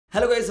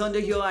Hello guys,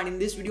 Dhananjay here, and in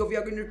this video we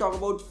are going to talk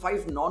about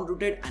 5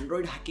 non-rooted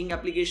Android hacking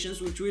applications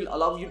which will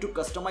allow you to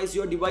customize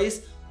your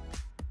device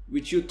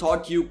which you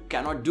thought you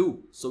cannot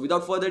do. So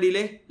without further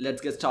delay, let's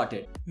get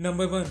started.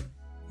 Number 1.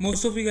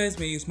 Most of you guys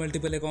may use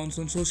multiple accounts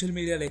on social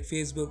media like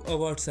Facebook or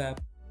WhatsApp,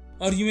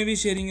 or you may be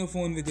sharing your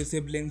phone with your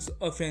siblings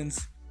or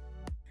friends,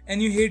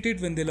 and you hate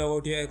it when they log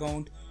out your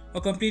account or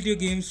complete your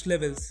game's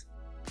levels.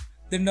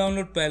 Then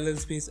download Parallel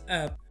Space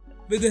app.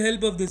 With the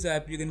help of this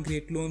app, you can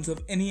create clones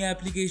of any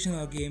application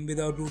or game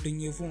without rooting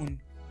your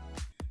phone.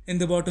 In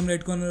the bottom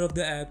right corner of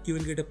the app, you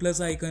will get a plus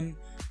icon.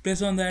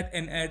 Press on that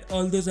and add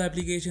all those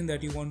applications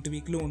that you want to be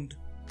cloned.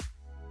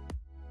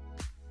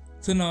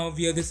 So now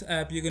via this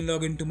app, you can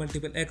log into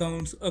multiple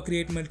accounts or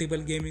create multiple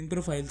gaming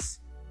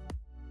profiles.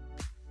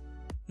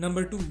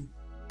 Number 2.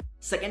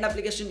 Second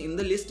application in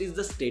the list is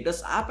the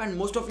status app, and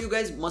most of you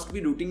guys must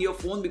be rooting your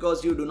phone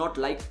because you do not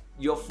like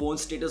your phone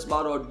status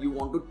bar or you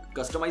want to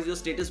customize your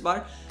status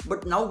bar.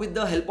 But now with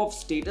the help of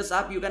status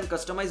app, you can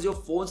customize your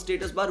phone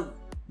status bar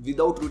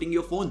without rooting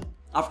your phone.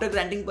 After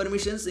granting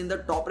permissions, in the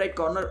top right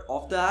corner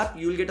of the app,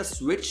 you will get a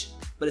switch.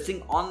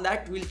 Pressing on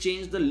that will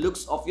change the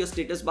looks of your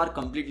status bar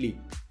completely.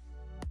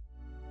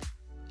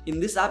 In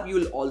this app, you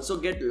will also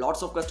get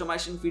lots of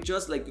customization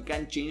features, like you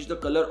can change the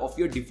color of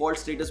your default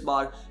status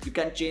bar, you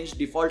can change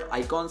default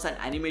icons and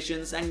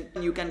animations, and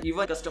you can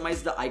even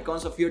customize the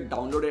icons of your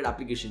downloaded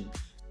application.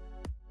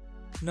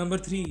 Number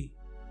 3.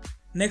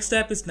 Next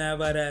app is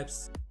Navbar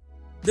apps.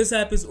 This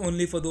app is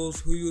only for those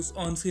who use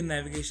on-screen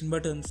navigation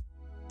buttons.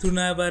 Through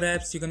Navbar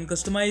apps, you can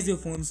customize your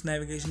phone's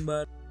navigation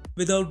bar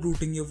without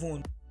rooting your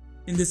phone.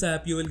 In this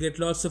app, you will get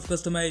lots of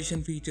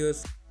customization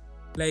features,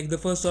 like the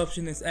first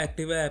option is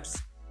active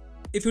apps.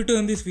 If you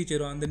turn this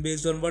feature on, then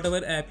based on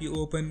whatever app you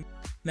open,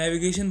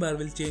 navigation bar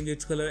will change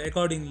its color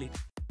accordingly.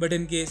 But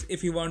in case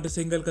if you want a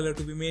single color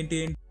to be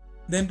maintained,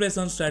 then press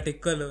on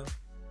static color.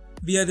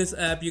 Via this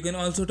app, you can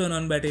also turn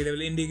on battery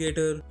level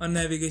indicator on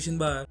navigation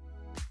bar.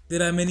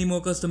 There are many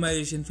more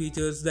customization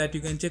features that you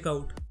can check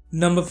out.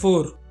 Number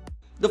 4.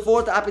 The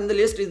fourth app in the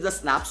list is the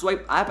Snap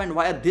Swipe app, and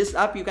via this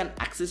app you can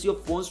access your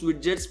phone's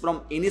widgets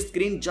from any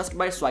screen just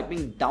by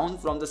swiping down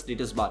from the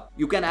status bar.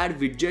 You can add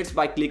widgets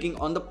by clicking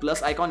on the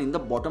plus icon in the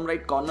bottom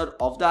right corner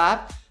of the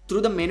app.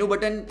 Through the menu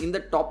button in the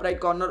top right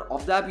corner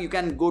of the app, you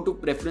can go to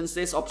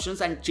preferences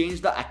options and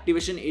change the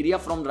activation area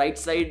from right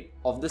side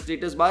of the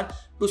status bar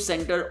to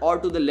center or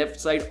to the left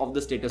side of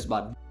the status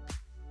bar.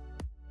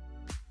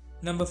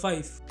 Number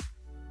 5.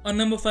 On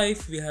number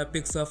 5, we have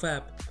Pixoff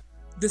app.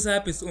 This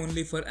app is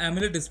only for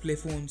AMOLED display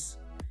phones.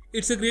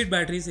 It's a great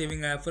battery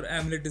saving app for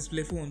AMOLED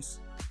display phones.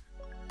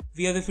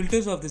 Via the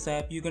filters of this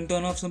app, you can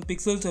turn off some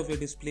pixels of your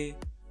display,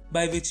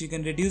 by which you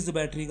can reduce the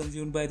battery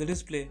consumed by the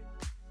display.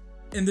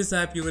 In this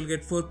app, you will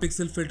get 4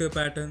 pixel filter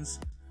patterns.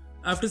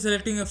 After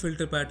selecting a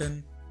filter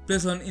pattern,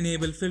 press on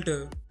enable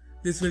filter.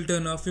 This will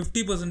turn off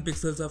 50%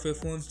 pixels of your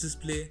phone's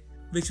display,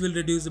 which will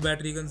reduce the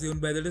battery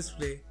consumed by the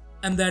display,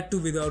 and that too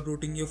without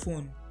rooting your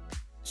phone.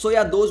 So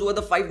yeah, those were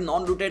the 5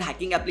 non-rooted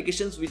hacking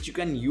applications which you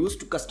can use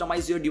to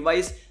customize your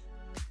device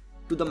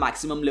to the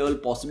maximum level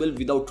possible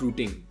without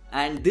rooting.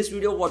 And this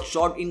video was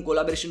shot in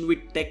collaboration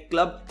with Tech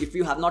Club. If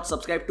you have not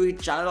subscribed to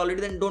his channel already,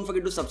 then don't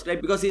forget to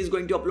subscribe because he is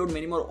going to upload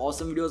many more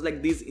awesome videos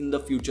like this in the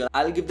future.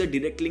 I'll give the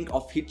direct link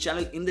of his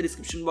channel in the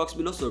description box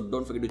below, so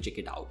don't forget to check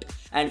it out.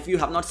 And if you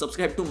have not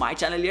subscribed to my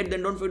channel yet,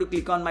 then don't forget to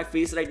click on my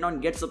face right now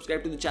and get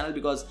subscribed to the channel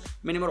because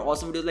many more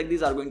awesome videos like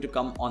these are going to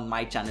come on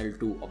my channel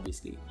too,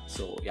 obviously.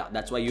 So yeah,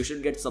 that's why you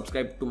should get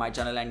subscribed to my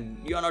channel, and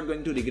you are not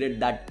going to regret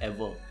that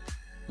ever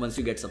once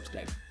you get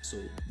subscribed. So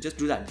just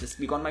do that, just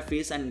click on my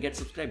face and get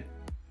subscribed.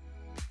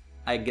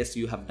 I guess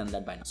you have done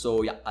that by now.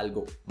 So yeah, I'll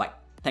go. Bye.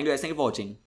 Thank you guys. Thank you for watching.